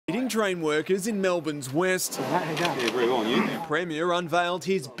train workers in Melbourne's West, the Premier unveiled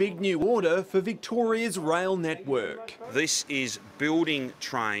his big new order for Victoria's rail network. This is building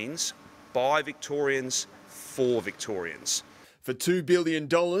trains by Victorians for Victorians. For $2 billion,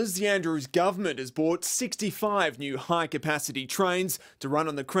 the Andrews government has bought 65 new high-capacity trains to run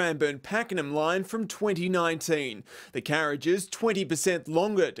on the Cranbourne-Pakenham line from 2019. The carriages 20%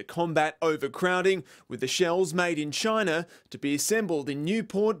 longer to combat overcrowding, with the shells made in China to be assembled in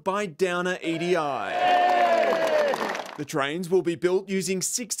Newport by Downer EDI. The trains will be built using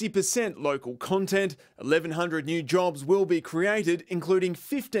 60% local content. 1,100 new jobs will be created, including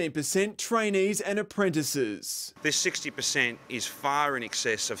 15% trainees and apprentices. This 60% is far in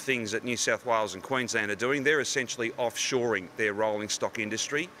excess of things that New South Wales and Queensland are doing. They're essentially offshoring their rolling stock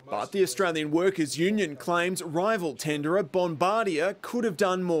industry. But the Australian Workers' Union claims rival tenderer Bombardier could have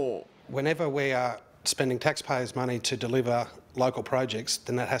done more. Whenever we are spending taxpayers' money to deliver local projects,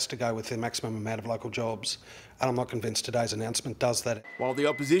 then that has to go with the maximum amount of local jobs. And I'm not convinced today's announcement does that. While the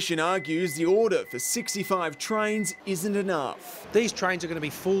opposition argues the order for 65 trains isn't enough. These trains are going to be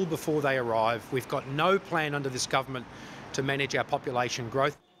full before they arrive. We've got no plan under this government to manage our population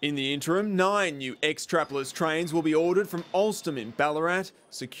growth. In the interim, 9 new extrapless trains will be ordered from Alstom in Ballarat,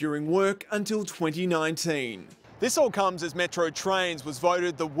 securing work until 2019. This all comes as Metro Trains was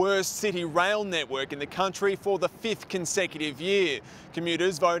voted the worst city rail network in the country for the 5th consecutive year.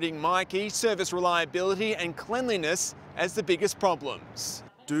 Commuters voting Mikey, service reliability and cleanliness as the biggest problems.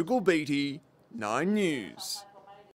 Dougal Beatty, 9 News.